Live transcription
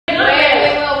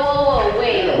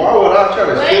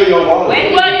trying to steal your wallet.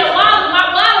 Wait, well, your wallet,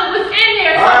 my wallet was in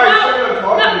there. So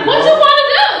Alright, what you want to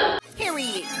do?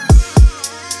 Period.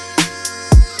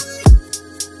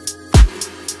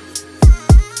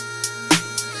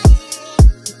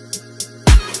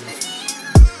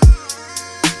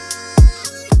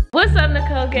 What's up,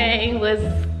 Nicole gang? What's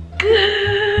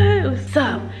good? What's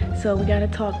up? So we gotta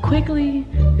talk quickly.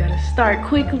 We gotta start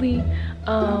quickly.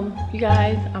 You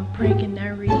guys, I'm pranking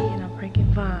Nari and I'm pranking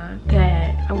Vaughn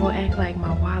that I'm gonna act like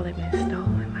my wallet been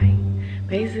stolen. Like,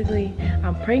 basically,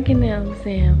 I'm pranking them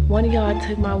saying one of y'all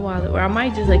took my wallet, or I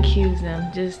might just accuse them.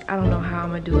 I don't know how I'm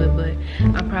gonna do it, but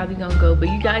I'm probably gonna go. But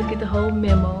you guys get the whole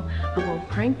memo. I'm gonna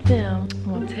prank them.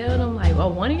 I'm gonna tell them like, oh,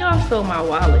 one of y'all stole my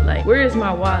wallet. Like, where is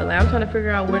my wallet? Like, I'm trying to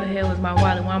figure out where the hell is my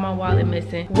wallet. Why my wallet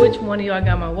missing? Which one of y'all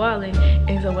got my wallet?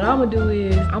 And so what I'm gonna do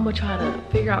is I'm gonna try to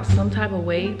figure out some type of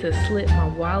way to slip my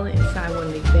wallet inside one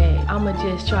of these bags. I'm gonna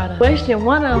just try to question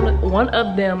one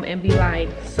of them and be like,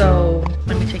 so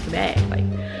let me check your bag. Like,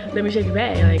 let me check your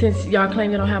bag. Like, since y'all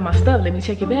claim you don't have my stuff, let me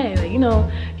check your bag. Like, you know,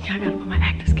 I gotta put my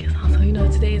actor skills on. So, you know,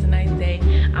 today is a nice day.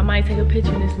 I might take a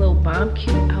picture in this little bomb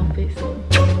cute outfit. So,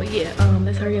 but yeah,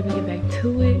 let's hurry up and get back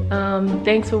to it.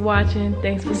 Thanks for watching.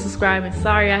 Thanks for subscribing.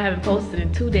 Sorry I haven't posted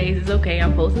in 2 days. It's okay,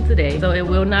 I'm posting today. So it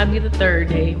will not be the 3rd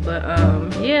day. But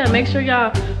yeah, make sure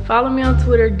y'all follow me on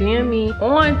Twitter, DM me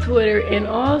on Twitter, and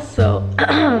also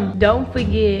don't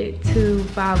forget to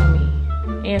follow me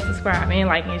and subscribe and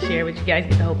like and share, but you guys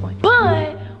get the whole point.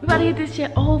 But we about to get this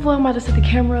shit over. I'm about to set the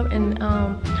camera up, and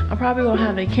I'm probably gonna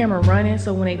have the camera running,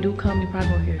 so when they do come, you probably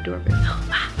gonna hear the doorbell.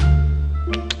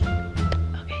 So,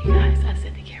 okay, you guys, I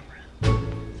set the camera up. So,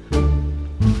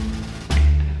 I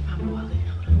gotta find my wallet.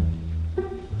 Hold on.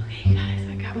 Okay, you guys,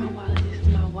 I got my wallet. This is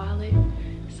my wallet.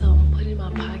 So I'm gonna put it in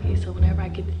my pocket, so whenever I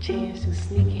get the chance to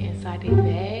sneak it inside their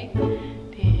bag,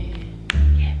 then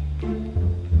yeah.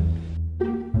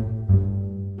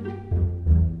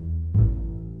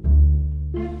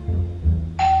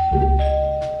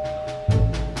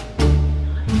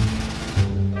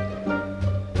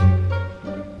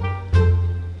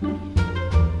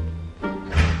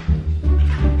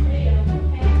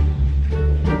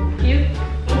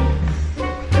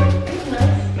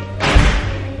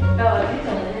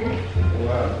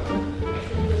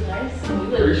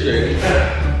 Appreciate it.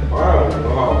 Wow,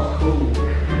 wow, cool.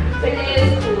 It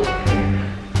is cool.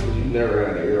 You never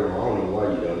had an ear. I don't know why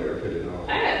you don't ever put it on.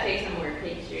 I gotta take some more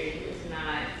pictures. It's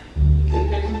not.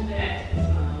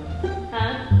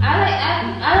 Huh? I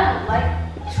don't like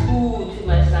too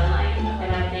much sunlight,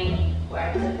 and I think where I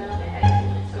took them, it had too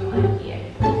much sunlight. Yeah,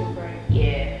 it's too bright.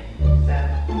 Yeah. So,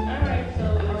 all right. So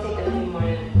I'm gonna take a few more.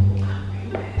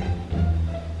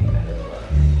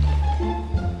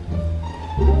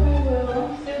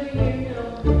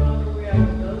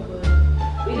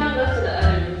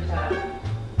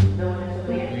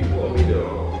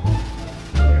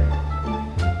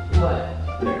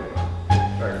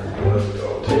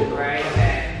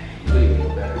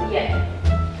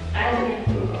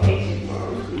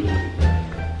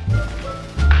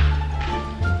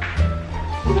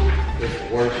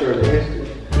 Worst shirt in history.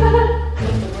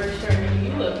 What's the worst shirt? You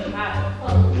look hot.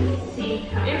 Oh, let's see.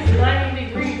 It's 90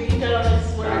 degrees and you got on this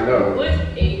sweater. I know. What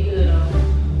ain't good on?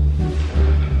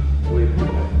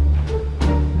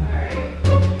 Alright.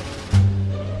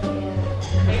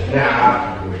 Yeah.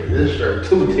 Nah, this shirt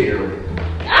too terrible.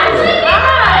 It's hot.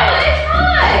 It's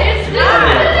hot. It's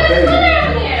not. It's not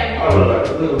there. I look like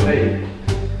a little baby.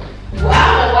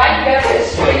 Wow, why you got that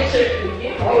straight shirt to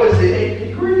begin with? Oh, is it 8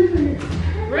 degrees in here?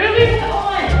 Really?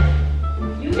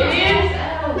 You it is?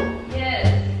 Oh, yes.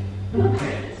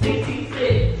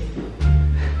 66.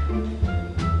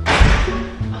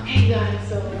 Okay, guys,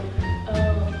 so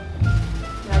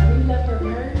now we left her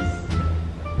purse,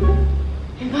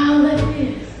 and Mom left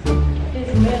his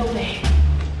mail bag.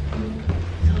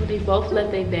 So they both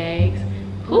left their bags.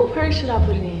 Who purse should I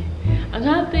put it in? I'm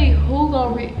trying to think who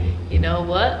gonna you know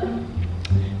what?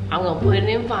 I'm gonna put it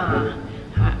in Vaughn.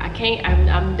 I can't,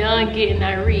 I'm done getting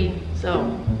Irene,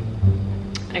 so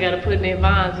I gotta put it in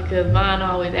Vaughn's because Vaughn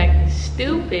always acting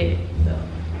stupid. So.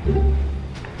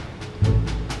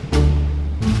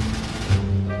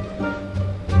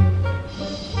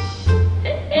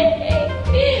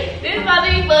 This about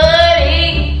to be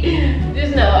funny.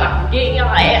 Just know I'm getting y'all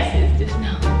asses. Just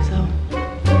know. So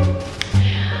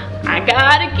I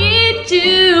gotta get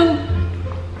you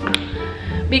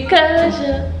because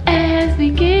your ass be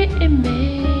getting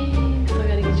me. So I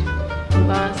gotta get you.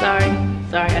 Vaughn, sorry,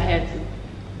 I had to.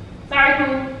 Sorry,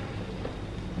 cool.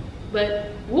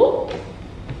 But whoop.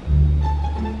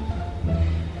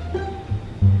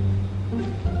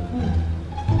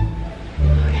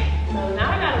 Okay, so now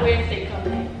I gotta wear and stay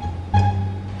coming in.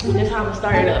 This how I'm gonna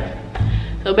start it up.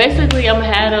 So basically, I'm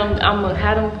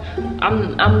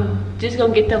just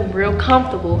gonna get them real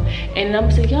comfortable, and I'm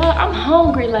gonna say, y'all, I'm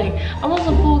hungry. Like, I want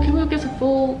some food. Can we go get some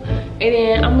food? And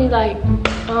then I'm gonna be like,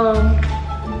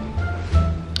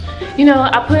 you know,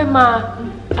 I put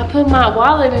my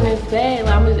wallet in this bag.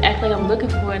 Like, I'm just act like I'm looking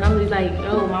for it. And I'm just like,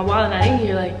 oh, my wallet not in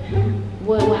here. Like,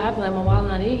 what happened? Like, my wallet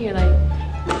not in here. Like,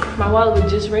 my wallet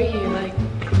was just right here. Like,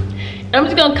 and I'm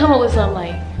just gonna come up with something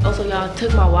like, oh, so y'all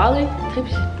took my wallet? Type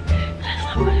shit.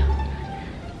 That's not what.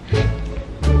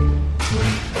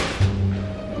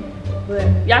 But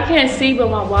y'all can't see, but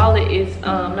my wallet is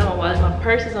not my wallet. My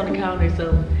purse is on the counter.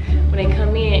 So when they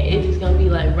come in, it's just gonna be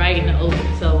like right in the open.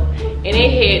 So in their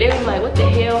head, they was like, what the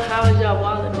hell? How is y'all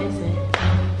wallet missing?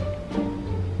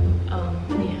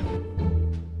 Yeah.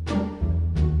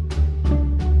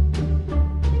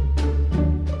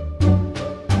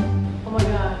 Oh my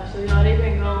gosh, so y'all, they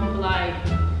been gone for like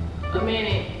a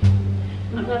minute.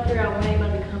 I'm trying to figure out when they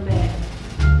about to come back.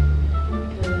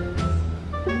 Because,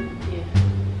 yeah.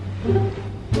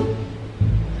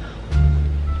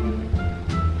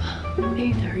 I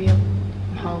need to hurry up.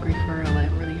 I'm hungry for real,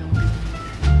 like really hungry.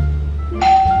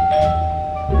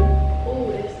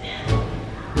 Oh, that's okay.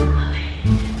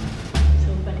 So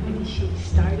we're about to get this shit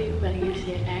started. We're about to get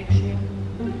this action.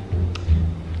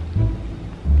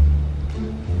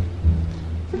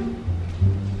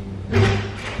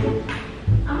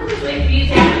 I'm gonna just wait for you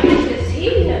to take pictures because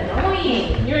he's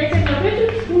annoying. You ain't taking no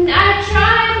pictures? I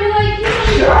tried, but like,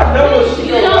 I know what she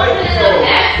you gonna don't like. put enough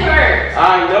effort. I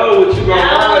know what you gonna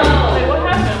No. Wait, what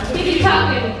happened? He be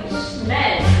talking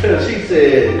mess. like. She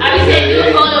said. I be saying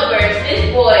do photo burst. This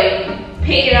boy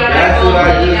picking up my That's phone, what I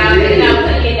putting it just out, putting it did. out,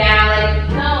 putting it down. Like,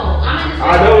 no, I'm just. I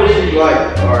know what she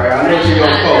like. All right, I know she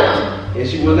gonna post, and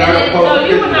she was not gonna post. So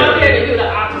you went out pictures. there to do the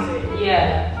opposite.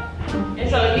 Yeah. And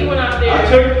so you went out there. I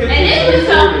took pictures. And this was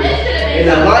something. This could have been And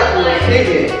the light was like,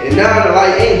 hitting, and now the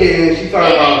light ain't hitting. And she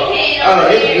talking about,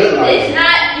 it's good light. It's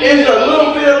not. It's a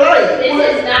little bit of light. This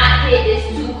is not hit. It's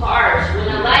too harsh. When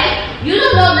the light, you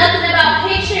don't know nothing about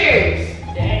pictures.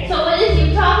 Dang. So what is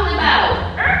you talking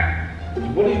about?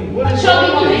 What is Show me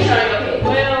wrong one with picture this? on your page.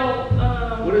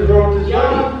 Well, What is wrong with this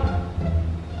y'all, light?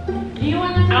 you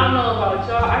understand? I don't know about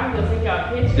y'all. I can go take y'all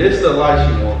pictures. This the light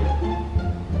she wanted.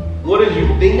 What did you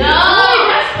think? No,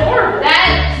 That's horrible.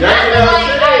 that's That's not the what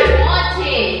I light said. I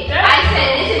wanted. I said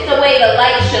this is the way the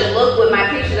light should look with my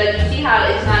pictures. Like you see how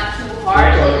it's not too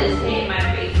harsh and it's hitting my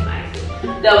face nicely.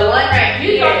 The one right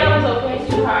You here. thought that was okay?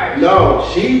 Too hard. No,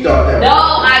 she thought that. No,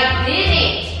 I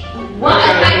didn't. Well, if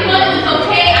I thought it was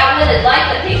okay, I would have liked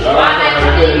the picture. Why am I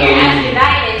coming here asking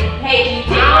Diane, hey, can you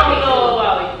take I my don't picture? know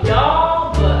about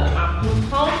y'all, but I'm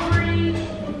hungry. So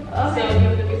Okay. you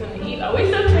have to get something to eat. We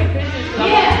still take pictures. So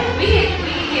Yeah, we can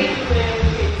get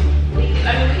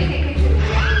I mean, we can take pictures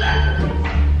and after that.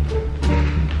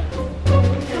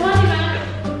 Come on, Ivana.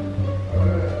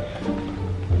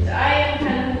 I am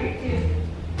kind of hungry too.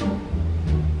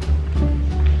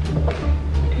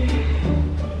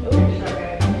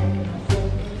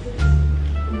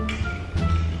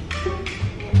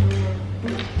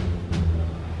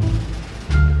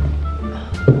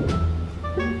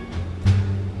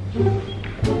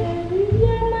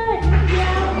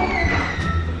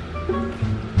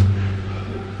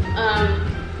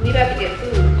 We about to get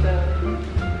food, so.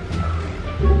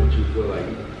 What you feel like?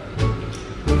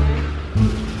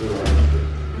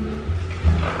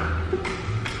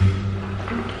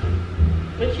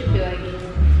 What you feel like eating?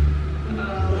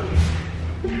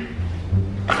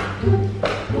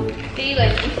 See,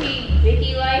 like you see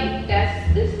Vicky like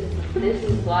this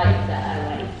is life that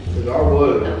I like. Cause I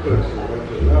would cook some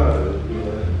like now. It'd be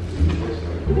like,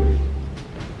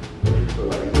 feel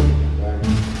like,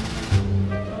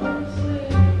 Honestly,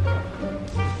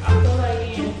 I feel like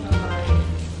eating some like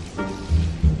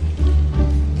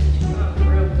something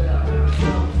real good. I don't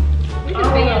know. We I can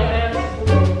don't think know of fast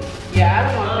food. Yeah, I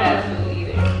don't want fast food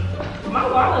either. My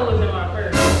wallet was in my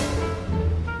purse.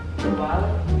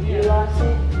 Wallet? You lost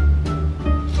it?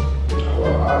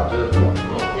 well, I just want to.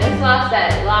 Just lost that.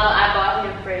 Lala, I bought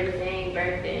him for his dang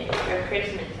birthday or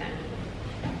Christmas time.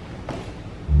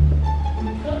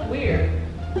 That's weird.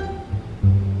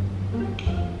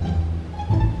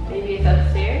 Maybe it's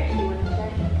upstairs. You want to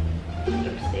check?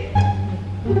 Upstairs.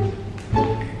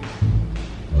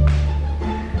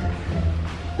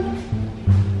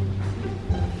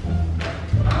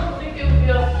 I don't think it would be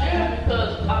upstairs because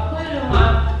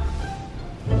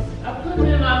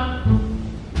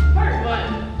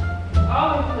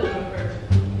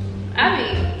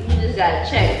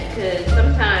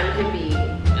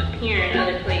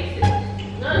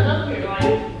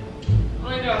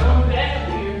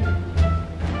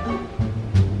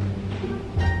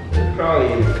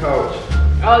couch.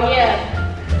 Oh yeah.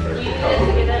 Search You the need couch. to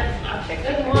get that. I'll check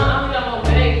That's that. one. I'm gonna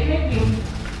bag. Can't be.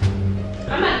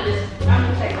 I'm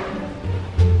gonna check it.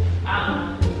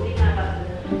 We not about to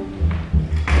do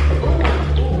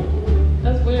it. Ooh.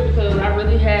 That's weird because I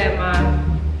really had my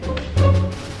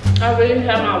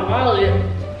wallet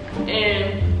and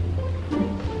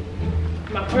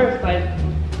my purse. Like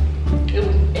it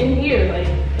was in here. Like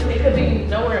it could be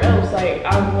nowhere else. Like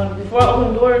before I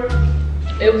opened the door,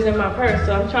 it was in my purse.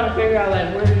 So I'm trying to figure out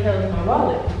like where the hell is my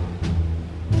wallet.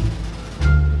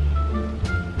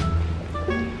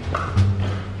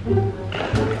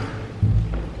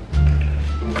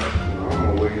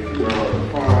 I'm gonna wait for y'all to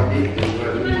find it and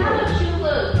let me know. How about you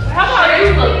look? How about you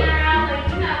look? Looking around like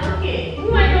you're not looking.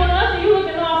 You ain't doing nothing. You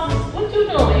looking all. What you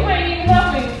doing? You ain't even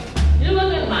helping. You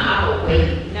looking. Wow, wait.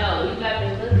 No, you got to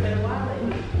look for the wallet.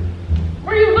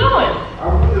 Where you going?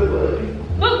 I'm good, buddy.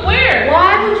 Look where? Why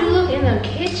would you look in the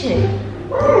kitchen?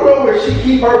 I don't know where she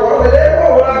keep her wallet at. Why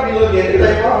would I be looking at it? It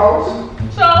ain't my house.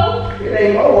 So It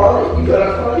ain't my wallet. You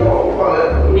gotta find your own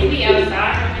wallet. Maybe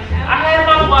outside. I had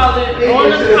my wallet on Nigga,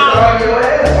 the should've counter. signed your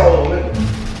asshole, man.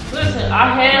 Listen, I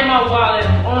had my wallet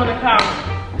on the counter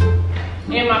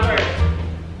in my purse.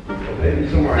 Maybe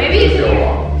somebody Maybe took it's your here.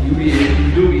 wallet. You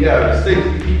do be having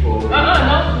 60 people. No.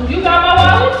 You got my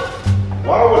wallet?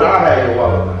 Why would I have your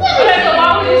wallet? You had your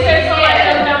wallet. You said somebody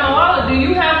else got my wallet. Do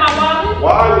you have my wallet?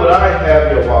 Why would I have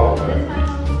your wallet?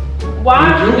 Why?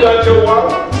 Did you got your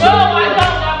wallet? No, I don't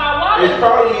got my wallet. It's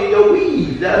probably in your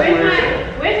weed. That's where it's at.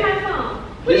 Where's my phone?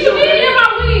 What do you mean in my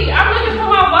weed? I'm looking for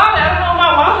my wallet. I don't know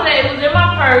my wallet at. It was in my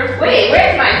purse. Wait,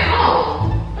 where's my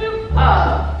phone? Oh,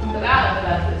 but I was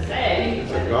about to say. It's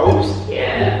a ghost.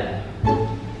 Yeah.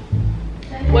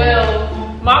 Well,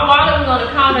 my wallet was on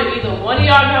the counter. Either one of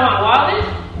y'all got my wallet.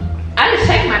 I just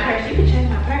checked my purse. You can check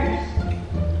my purse.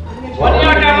 One of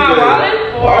y'all got my wallet.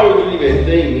 Why would you even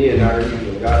think me and I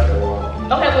even got your wallet?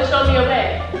 Okay, well show me your bag.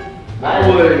 Why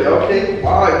would, okay,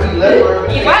 alright, we let her. Why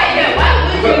would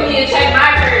you need to check my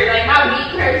purse? Like my weed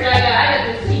purse, I got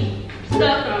to see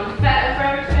stuff from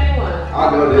Forever 21. I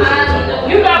know this.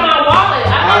 You got my wallet.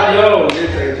 I know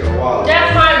this ain't your wallet. That's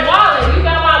my wallet. You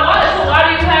got my wallet, so why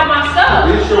do you have my stuff?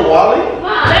 This your wallet?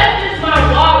 That's just my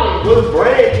wallet. What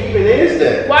brand even is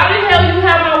that? Why the hell you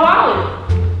have my wallet?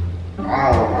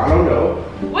 I don't know.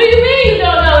 What do you mean you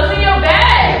don't know? It's in your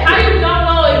bag. How you don't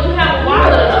know if you have a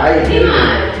wallet? I ain't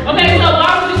Okay, so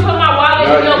why would you put my wallet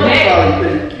in your You bag?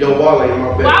 probably put your wallet in my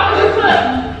bag. Why would you put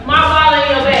my wallet in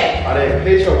your bag? I didn't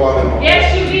put your wallet in my bag. Yes,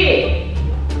 you did.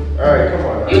 Alright, come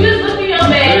on. You just looked in your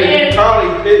bag You and probably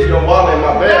put your wallet in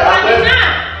my bag. no, I did not.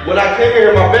 When I came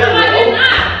here, my bag No, I was did open.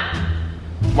 not.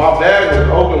 My bag was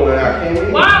open when I came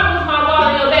in. Why was my wallet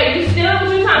in your bag? You steal?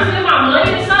 Was you trying to steal my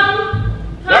money or something?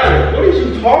 Daddy, what did you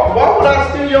talk? Why would I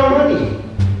steal your money?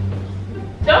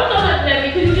 Don't throw nothing at me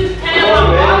because you just had Come on, my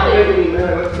man. wallet. Look at me, man.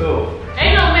 Let's go.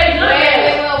 Ain't no make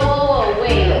nothing.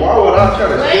 Wait. Why would I try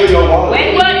to steal your wallet?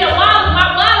 Well, your wallet, my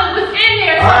wallet was in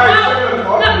there. So Alright, now- shut up,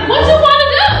 talk to me. what you want to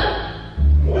do?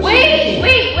 Wait,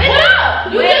 What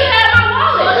up? You just had my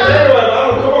wallet.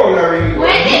 Come on, Larry. When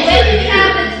You did said we it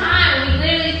have here. the time? We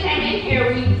literally came in here,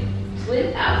 we split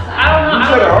outside. I don't know. You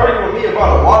try to argue with me about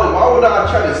a wallet. Why would I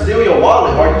try to steal your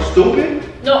wallet? Are you stupid?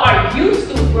 No, are you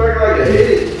stupid? Work like a hit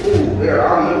it. Ooh, there.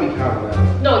 Let me calm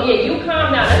down. No, yeah, you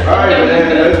calm down. That's Alright, what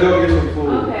man. you Let's do. go get some food.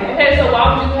 Okay. Okay, so why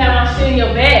would you have my shit in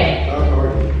your bag? Stop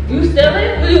arguing. You steal it?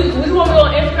 We want to go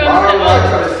on Instagram Why and would I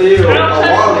try to steal I a don't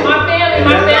trust wallet? my family. And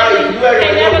My then now family you act can't like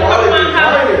your never come to wallet my is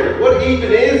house. minor. What even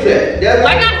is that? That's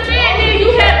Like I said, nigga, you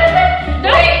have no.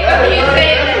 That's You a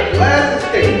said glasses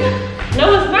case. No,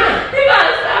 it's not. You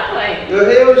gotta stop playing. The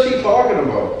hell is she talking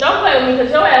about? Don't play with me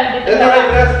because your ass gets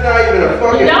That's not even a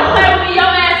fucking. Don't play with me, your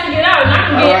ass can get out and I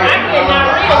can get not real.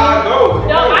 I know.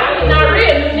 No, I can not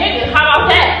real, you nigga. How about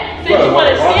that? Since you want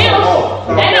to Watch your steal,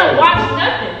 mouth. they don't watch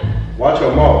nothing. Watch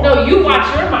your mouth. No, you watch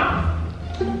your mouth.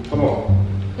 Come on.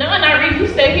 No, not real, you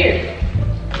stay here.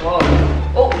 Come on.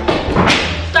 Oh,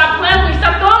 stop playing with me,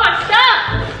 stop throwing my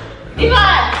stuff.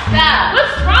 Devon, stop.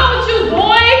 What's wrong with you,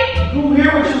 boy? You hear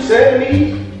what you said to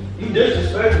me? You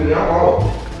disrespect me. I'm off.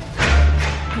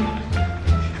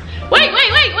 Wait.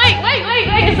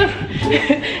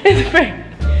 It's a prank.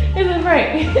 It's a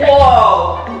prank.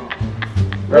 Whoa.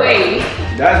 Wait.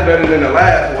 That's better than the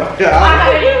last one.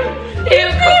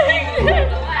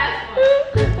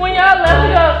 When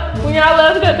y'all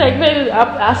left to go take pictures,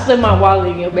 I slid my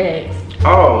wallet in your bags.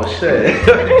 Oh shit.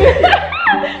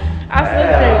 I slid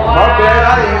it. My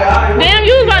bad. Damn,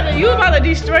 you was about to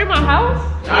destroy my house?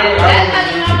 That's how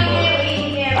you know we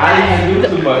get I didn't do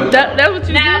too much. That's what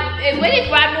you Now, what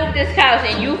if I move this couch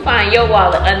and you find your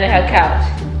wallet under her couch?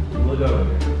 Look over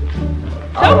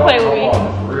Don't play with me.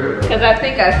 For real. Cause I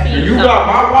think I see You got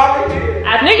my wallet then?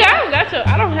 Nigga,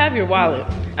 I don't have your wallet.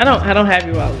 I don't have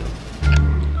your wallet.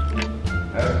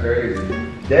 That's crazy.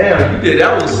 Damn, you did.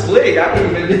 That was slick. I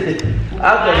didn't even. I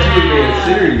thought you were being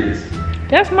serious.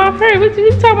 That's my friend. What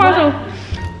you talking about?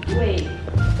 Wait.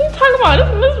 What you talking about?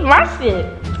 This is my shit.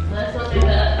 Let's look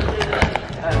at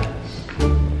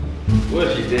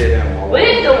What she did that one? what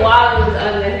if the wallet was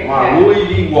under her My car? Louis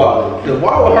V wallet. Cause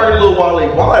why would her little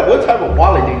wallet? What type of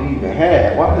wallet do you even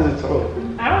have? Why does it so?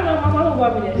 I don't know. My mama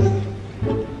bought me this.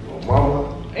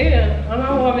 Mama, Yeah, my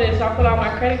mama bought me this. So I put all my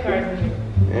credit cards in it.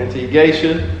 Auntie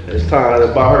Geisha, it's time to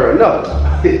buy her another.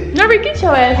 Never get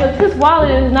your ass. Cause this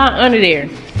wallet is not under there.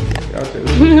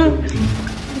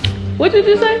 What did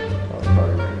you say?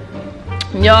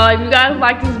 Y'all, if you guys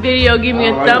like this video, give me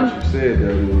a thumb. You said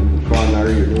that.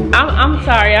 I'm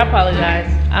sorry. I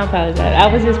apologize. I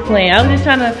was just playing. I was just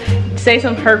trying to say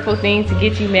some hurtful things to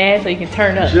get you mad so you can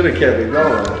turn up. Should have kept it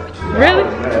going. Really?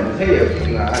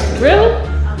 Really?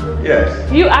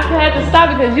 Yes. I had to stop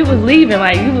because you was leaving.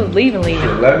 Like you was leaving.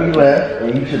 Let me laugh,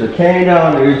 and you should have came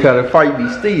down there and tried to fight me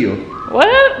still. What?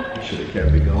 You should have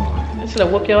kept it going. I should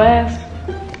have whooped your ass.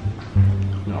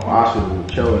 No, I should have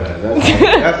whooped your ass.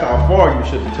 That's how far you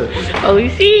should have took it. Oh, you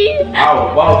see? I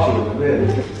would walk you in a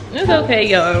minute. It's okay,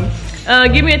 y'all.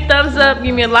 Give me a thumbs up,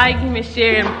 give me a like, give me a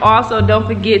share, and also don't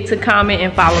forget to comment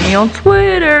and follow me on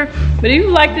Twitter. But if you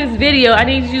like this video, I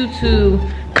need you to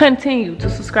continue to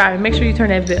subscribe and make sure you turn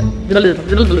that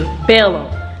bell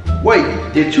on.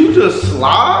 Wait, did you just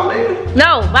slide, man?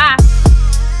 No, bye.